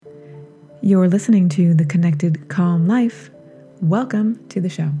You're listening to The Connected Calm Life. Welcome to the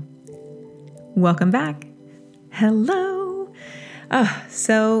show. Welcome back. Hello.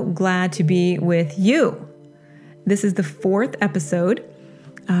 So glad to be with you. This is the fourth episode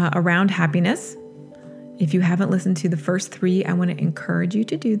around happiness. If you haven't listened to the first three, I want to encourage you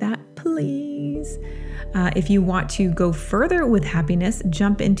to do that, please. If you want to go further with happiness,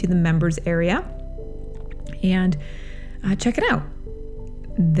 jump into the members area and check it out.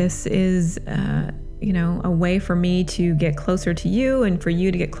 This is, a way for me to get closer to you and for you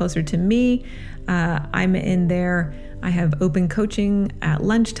to get closer to me. I'm in there. I have open coaching at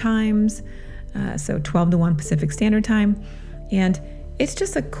lunch times, so 12 to 1 Pacific Standard Time. And it's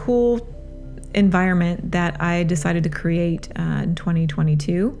just a cool environment that I decided to create in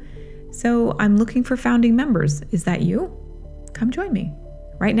 2022. So I'm looking for founding members. Is that you? Come join me.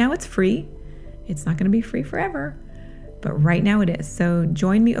 Right now it's free. It's not going to be free forever, but right now it is. So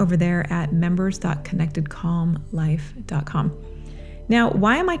join me over there at members.connectedcalmlife.com. Now,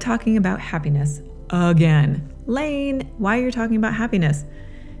 why am I talking about happiness again? Lane, why are you talking about happiness?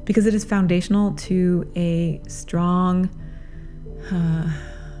 Because it is foundational to a strong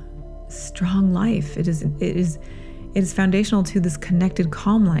life. It is foundational to this connected,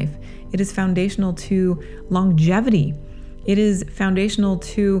 calm life. It is foundational to longevity. It is foundational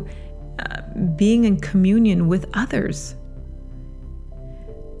to being in communion with others.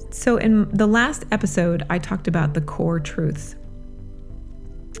 So in the last episode, I talked about the core truths.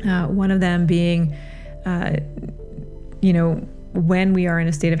 One of them being, when we are in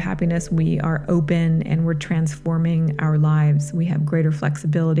a state of happiness, we are open and we're transforming our lives. We have greater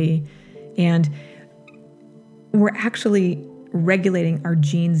flexibility and we're actually regulating our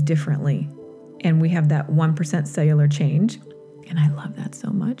genes differently. And we have that 1% cellular change. And I love that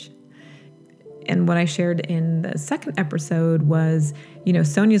so much. And what I shared in the second episode was,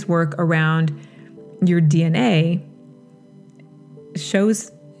 Sonia's work around your DNA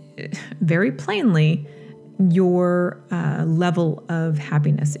shows very plainly your level of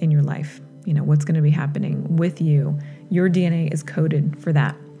happiness in your life. What's going to be happening with you. Your DNA is coded for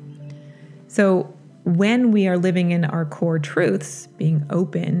that. So when we are living in our core truths, being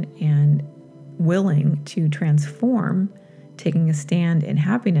open and willing to transform, taking a stand in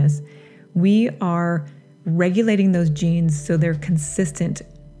happiness, we are regulating those genes so they're consistent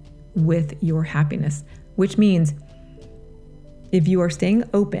with your happiness, which means if you are staying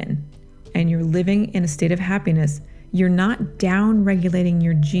open and you're living in a state of happiness, you're not down-regulating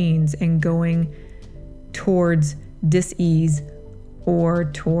your genes and going towards dis-ease or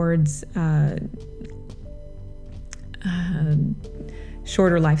towards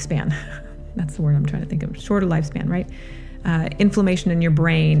shorter lifespan. That's the word I'm trying to think of. Shorter lifespan, right? Inflammation in your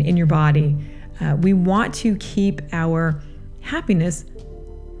brain, in your body. We want to keep our happiness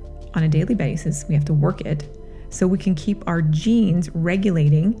on a daily basis. We have to work it so we can keep our genes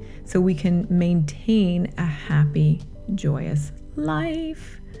regulating so we can maintain a happy, joyous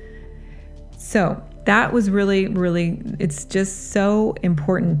life. So that was really, really, it's just so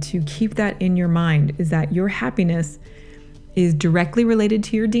important to keep that in your mind, is that your happiness is directly related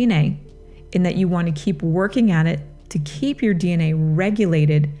to your DNA in that you want to keep working at it to keep your DNA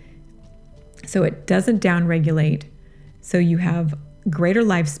regulated so it doesn't downregulate, so you have greater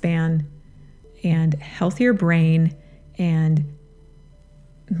lifespan and healthier brain and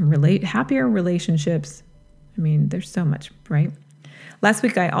happier relationships. I mean, there's so much, right? Last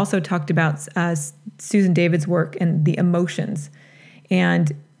week, I also talked about Susan David's work and the emotions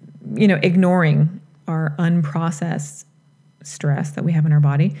and, ignoring our unprocessed stress that we have in our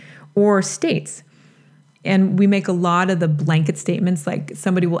body or states. And we make a lot of the blanket statements, like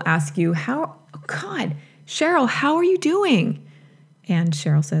somebody will ask you, Cheryl, how are you doing? And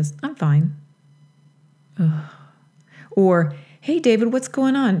Cheryl says, I'm fine. Ugh. Or, hey, David, what's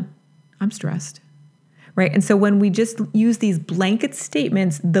going on? I'm stressed. Right? And so when we just use these blanket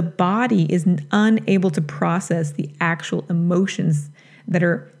statements, the body is unable to process the actual emotions that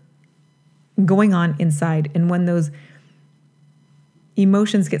are going on inside. And when those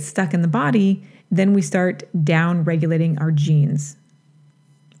emotions get stuck in the body, then we start down-regulating our genes.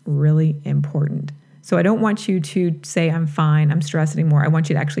 Really important. So I don't want you to say, I'm fine, I'm stressed anymore. I want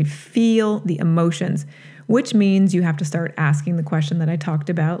you to actually feel the emotions, which means you have to start asking the question that I talked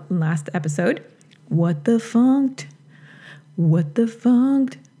about in last episode. What the funked? What the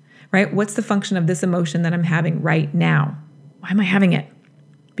funked? Right? What's the function of this emotion that I'm having right now? Why am I having it?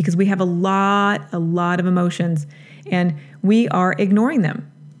 Because we have a lot of emotions and we are ignoring them.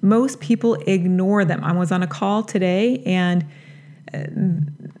 Most people ignore them. I was on a call today and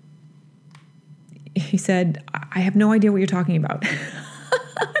he said, I have no idea what you're talking about.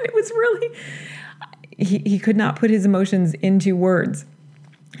 And it was really, he could not put his emotions into words.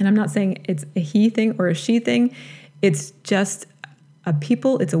 And I'm not saying it's a he thing or a she thing. It's just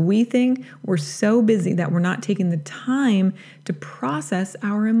it's a we thing. We're so busy that we're not taking the time to process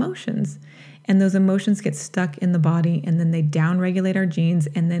our emotions. And those emotions get stuck in the body, and then they downregulate our genes,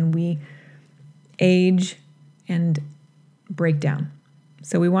 and then we age and break down.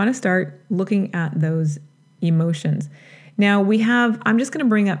 So we want to start looking at those emotions. Now I'm just going to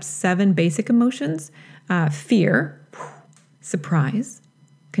bring up 7 basic emotions: fear, surprise,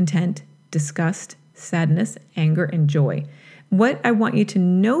 content, disgust, sadness, anger, and joy. What I want you to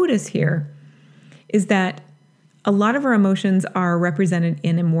notice here is that a lot of our emotions are represented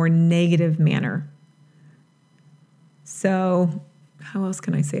in a more negative manner. So, how else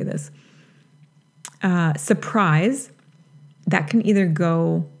can I say this? Surprise, that can either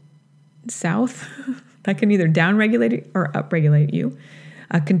go south, that can either downregulate or upregulate you.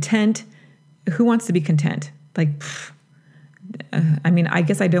 Content, who wants to be content? I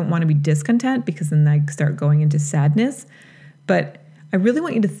guess I don't want to be discontent, because then I start going into sadness. But I really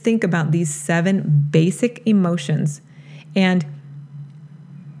want you to think about these 7 basic emotions, and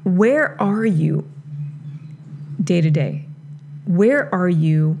where are you day to day? Where are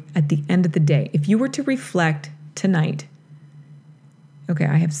you at the end of the day? If you were to reflect tonight, okay,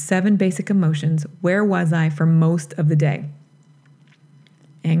 I have 7 basic emotions. Where was I for most of the day?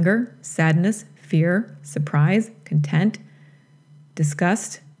 Anger, sadness, fear, surprise, content,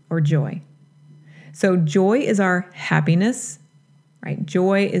 disgust, or joy. So joy is our happiness, right?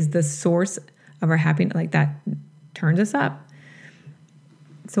 Joy is the source of our happiness, like that turns us up.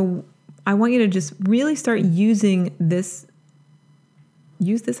 So I want you to just really start use this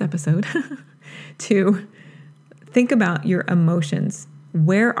episode to think about your emotions.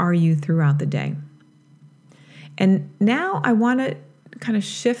 Where are you throughout the day? And now I want to kind of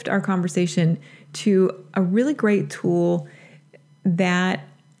shift our conversation to a really great tool that,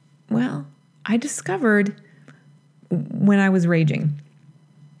 I discovered when I was raging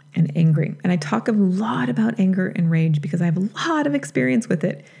and angry. And I talk a lot about anger and rage because I have a lot of experience with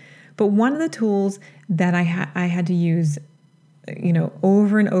it. But one of the tools that I had to use,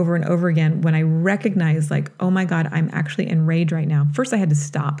 over and over and over again when I recognized, oh my God, I'm actually in rage right now. First, I had to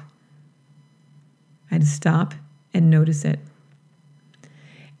stop. I had to stop and notice it.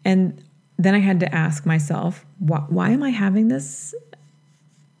 And then I had to ask myself, why am I having this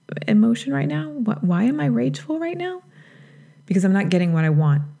emotion right now? Why am I rageful right now? Because I'm not getting what I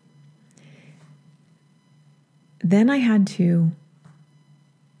want. Then I had to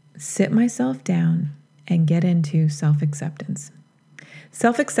sit myself down and get into self-acceptance.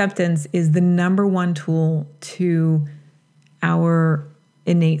 Self-acceptance is the number one tool to our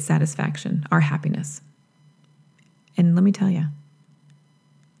innate satisfaction, our happiness. And let me tell you,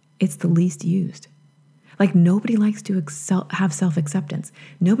 it's the least used. Nobody likes to have self-acceptance.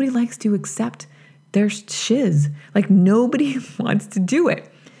 Nobody likes to accept their shiz. Nobody wants to do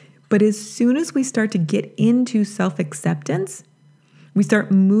it. But as soon as we start to get into self-acceptance, we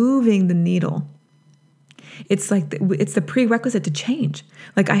start moving the needle. It's the prerequisite to change.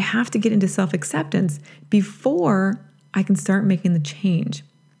 I have to get into self-acceptance before I can start making the change.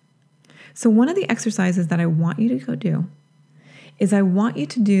 So one of the exercises that I want you to go do is I want you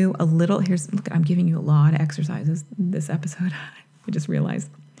to do a little, I'm giving you a lot of exercises this episode. I just realized.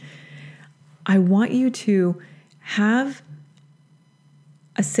 I want you to have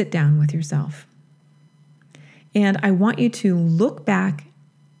a sit down with yourself. And I want you to look back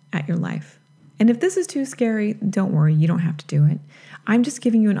at your life. And if this is too scary, don't worry, you don't have to do it. I'm just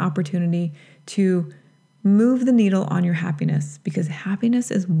giving you an opportunity to move the needle on your happiness, because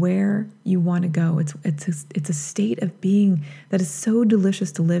happiness is where you want to go. It's a state of being that is so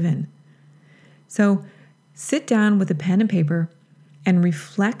delicious to live in. So sit down with a pen and paper and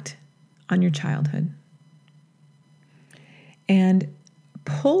reflect on your childhood. And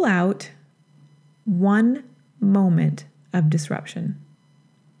pull out one moment of disruption.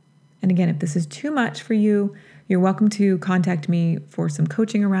 And again, if this is too much for you, you're welcome to contact me for some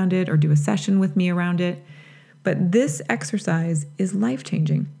coaching around it or do a session with me around it. But this exercise is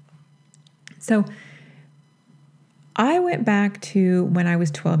life-changing. So I went back to when I was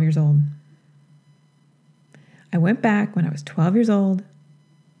 12 years old. I went back when I was 12 years old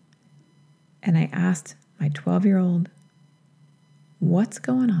and I asked my 12-year-old, what's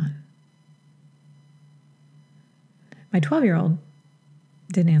going on? My 12-year-old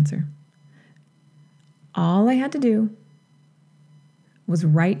didn't answer. All I had to do was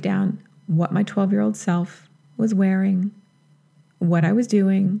write down what my 12-year-old self was wearing, what I was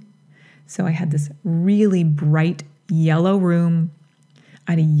doing. So I had this really bright yellow room.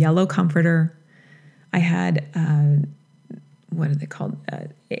 I had a yellow comforter. I had, what are they called?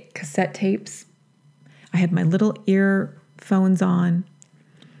 Cassette tapes. I had my little earphones on.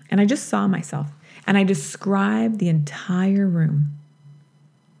 And I just saw myself. And I described the entire room.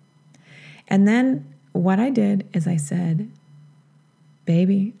 And then what I did is I said,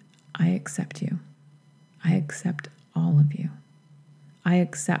 baby, I accept you. I accept all of you. I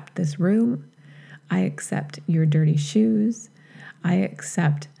accept this room. I accept your dirty shoes. I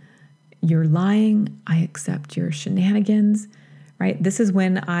accept your lying. I accept your shenanigans, right? This is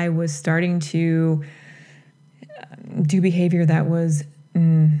when I was starting to do behavior that was,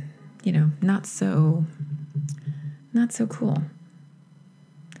 not so cool.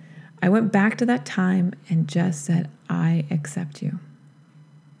 I went back to that time and just said, I accept you.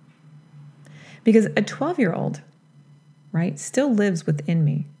 Because a 12-year-old, right, still lives within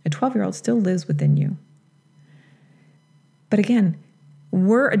me. A 12-year-old still lives within you. But again,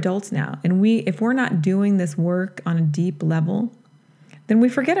 we're adults now, and if we're not doing this work on a deep level, then we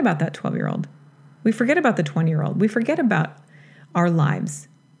forget about that 12-year-old. We forget about the 20-year-old. We forget about our lives.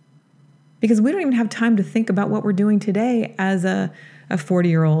 Because we don't even have time to think about what we're doing today as a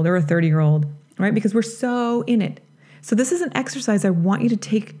 40-year-old or a 30-year-old, right? Because we're so in it. So this is an exercise I want you to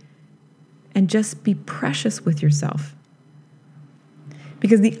take and just be precious with yourself.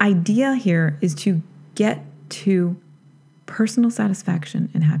 Because the idea here is to get to personal satisfaction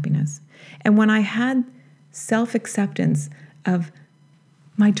and happiness. And when I had self-acceptance of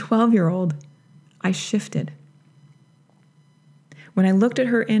my 12-year-old, I shifted. When I looked at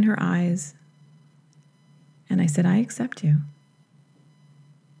her in her eyes and I said, I accept you,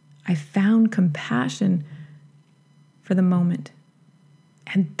 I found compassion for the moment.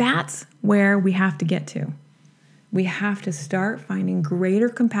 And that's where we have to get to. We have to start finding greater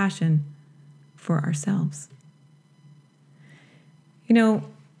compassion for ourselves.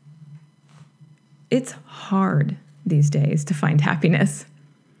 It's hard these days to find happiness.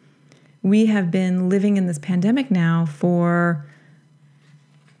 We have been living in this pandemic now for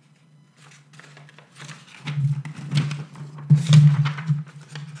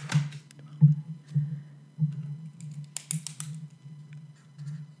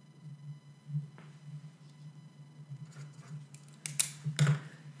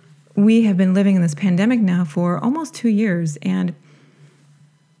almost 2 years, and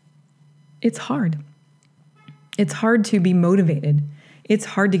it's hard. It's hard to be motivated. It's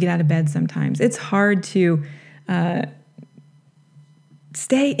hard to get out of bed sometimes. It's hard to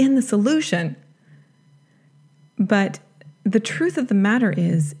stay in the solution. But the truth of the matter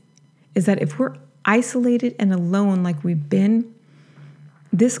is that if we're isolated and alone like we've been,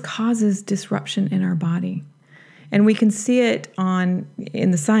 this causes disruption in our body. And we can see it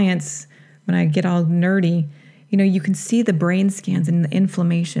in the science. When I get all nerdy, you can see the brain scans and the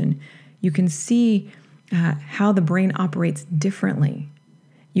inflammation. You can see how the brain operates differently.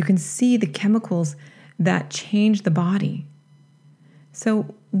 You can see the chemicals that change the body.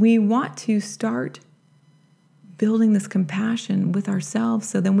 So we want to start building this compassion with ourselves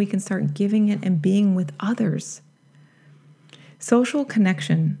so then we can start giving it and being with others. Social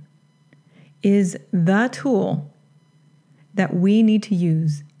connection is the tool that we need to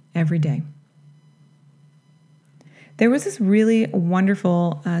use every day. There was this really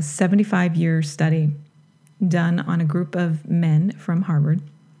wonderful 75-year study done on a group of men from Harvard.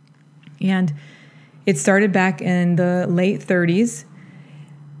 And it started back in the late 30s,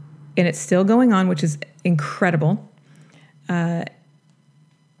 and it's still going on, which is incredible. And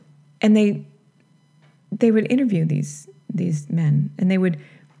they would interview these men, and they would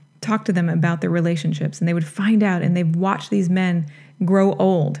talk to them about their relationships, and they would find out, and they've watched these men grow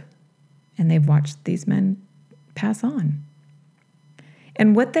old, and they've watched these men pass on.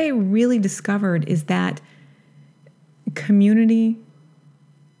 And what they really discovered is that community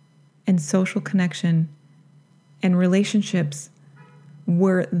and social connection and relationships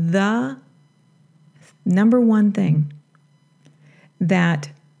were the number one thing that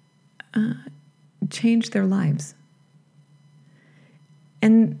changed their lives.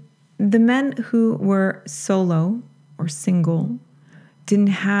 And the men who were solo or single didn't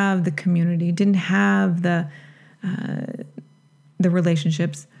have the community, didn't have the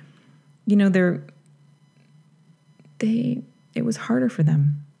relationships. It was harder for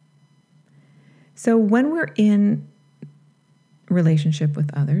them. So when we're in relationship with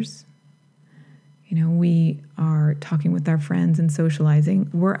others, we are talking with our friends and socializing,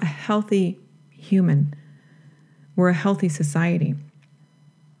 we're a healthy human. We're a healthy society.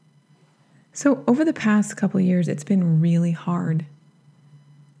 So over the past couple of years, it's been really hard.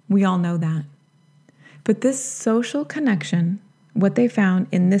 We all know that. But this social connection what they found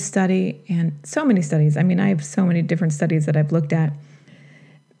in this study and so many studies, I have so many different studies that I've looked at,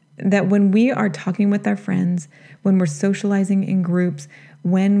 that when we are talking with our friends, when we're socializing in groups,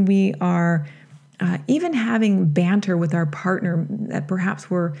 when we are even having banter with our partner that perhaps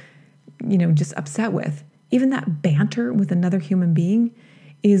we're, just upset with, even that banter with another human being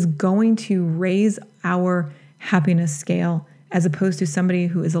is going to raise our happiness scale as opposed to somebody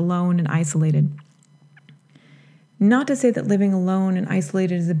who is alone and isolated. Not to say that living alone and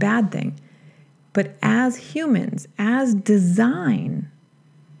isolated is a bad thing, but as humans, as design,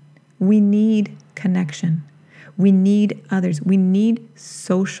 we need connection. We need others. We need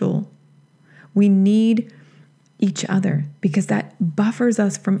social. We need each other because that buffers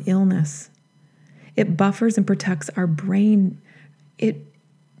us from illness. It buffers and protects our brain. It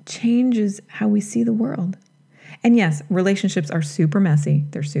changes how we see the world. And yes, relationships are super messy.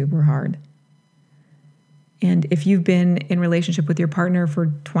 They're super hard. And if you've been in relationship with your partner for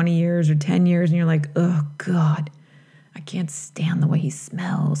 20 years or 10 years and you're like, oh God, I can't stand the way he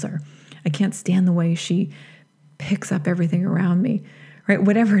smells, or I can't stand the way she picks up everything around me, right?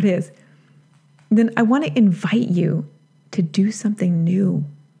 Whatever it is, then I want to invite you to do something new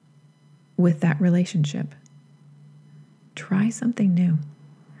with that relationship. Try something new.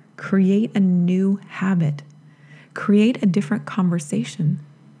 Create a new habit. Create a different conversation.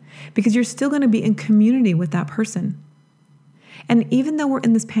 Because you're still going to be in community with that person. And even though we're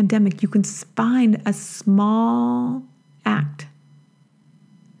in this pandemic, you can find a small act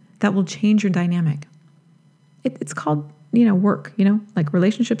that will change your dynamic. It's called, work, like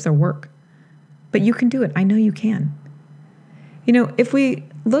relationships are work. But you can do it. I know you can. If we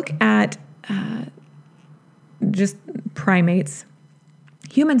look at just primates,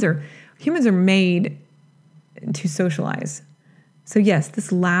 humans are made to socialize. So yes,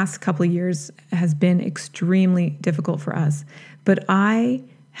 this last couple of years has been extremely difficult for us, but I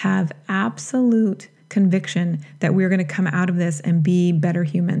have absolute conviction that we're going to come out of this and be better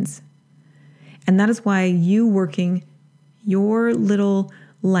humans. And that is why you working your little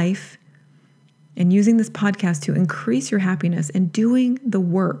life and using this podcast to increase your happiness and doing the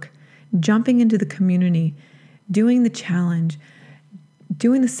work, jumping into the community, doing the challenge,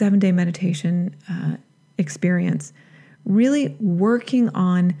 doing the 7-day meditation experience, really working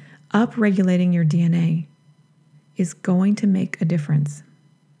on upregulating your DNA is going to make a difference.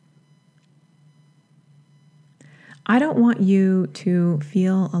 I don't want you to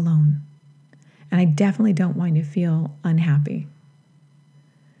feel alone, and I definitely don't want you to feel unhappy.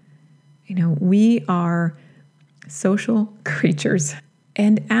 We are social creatures,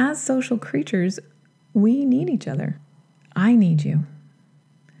 and as social creatures, we need each other. I need you.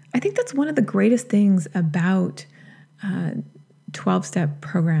 I think that's one of the greatest things about 12-step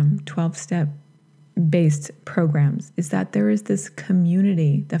program, 12-step based programs, is that there is this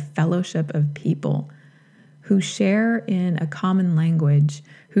community, the fellowship of people who share in a common language,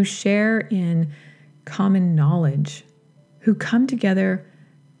 who share in common knowledge, who come together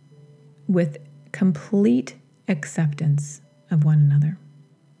with complete acceptance of one another.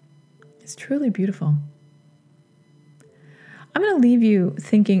 It's truly beautiful. I'm going to leave you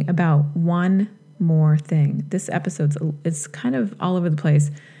thinking about one more thing. This episode is kind of all over the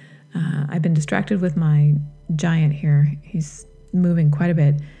place. I've been distracted with my giant here. He's moving quite a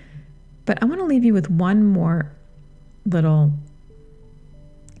bit. But I want to leave you with one more little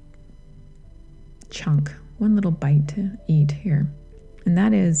chunk, one little bite to eat here. And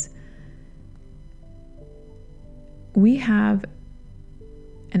that is, we have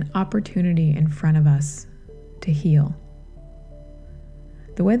an opportunity in front of us to heal.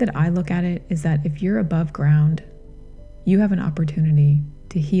 The way that I look at it is that if you're above ground, you have an opportunity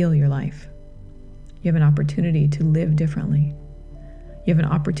to heal your life. You have an opportunity to live differently. You have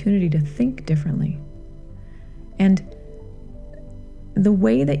an opportunity to think differently. And the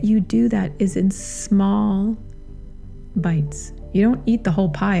way that you do that is in small bites. You don't eat the whole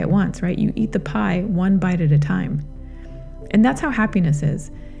pie at once, right? You eat the pie one bite at a time. And that's how happiness is.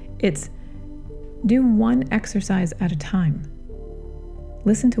 It's do one exercise at a time.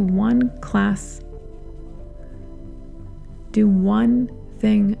 Listen to one class. Do one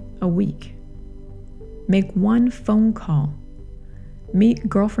thing a week. Make one phone call. Meet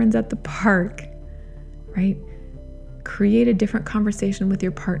girlfriends at the park, right? Create a different conversation with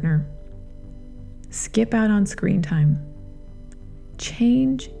your partner. Skip out on screen time.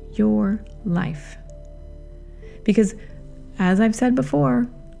 Change your life. Because, as I've said before,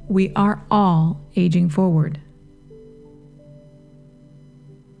 we are all aging forward.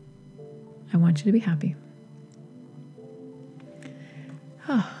 I want you to be happy.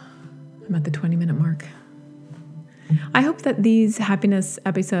 Oh, I'm at the 20-minute mark. I hope that these happiness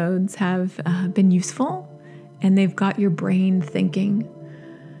episodes have been useful and they've got your brain thinking.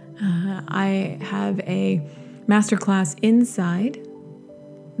 I have a masterclass inside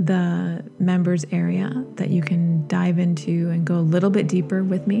the members area that you can dive into and go a little bit deeper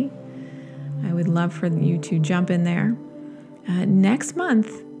with me. I would love for you to jump in there. Next month,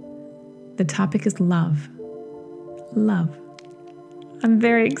 the topic is love. Love. I'm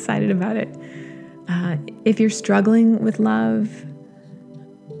very excited about it. If you're struggling with love,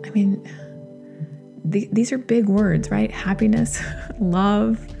 I mean, these are big words, right? Happiness,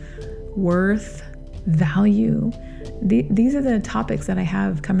 love, worth, value. These are the topics that I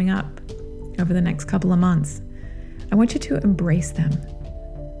have coming up over the next couple of months. I want you to embrace them.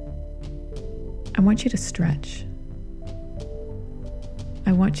 I want you to stretch.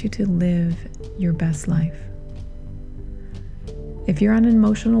 I want you to live your best life. If you're on an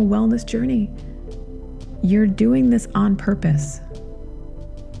emotional wellness journey, you're doing this on purpose.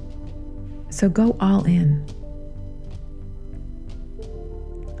 So go all in.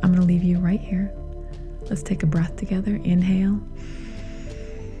 I'm going to leave you right here. Let's take a breath together. Inhale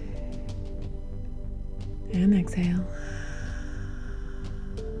and exhale.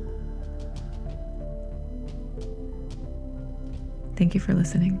 Thank you for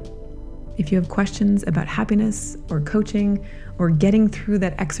listening. If you have questions about happiness or coaching or getting through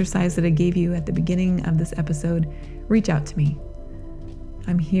that exercise that I gave you at the beginning of this episode, reach out to me.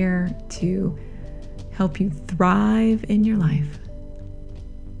 I'm here to help you thrive in your life.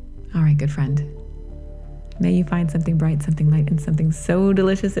 All right, good friend. May you find something bright, something light, and something so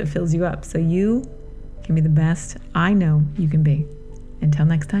delicious it fills you up so you can be the best I know you can be. Until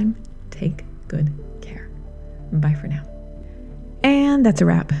next time, take good care. Bye for now. And that's a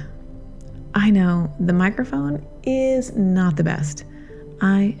wrap. I know the microphone is not the best.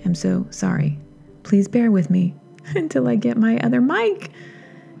 I am so sorry. Please bear with me until I get my other mic.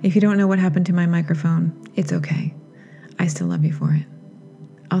 If you don't know what happened to my microphone, it's okay. I still love you for it.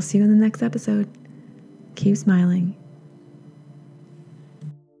 I'll see you in the next episode. Keep smiling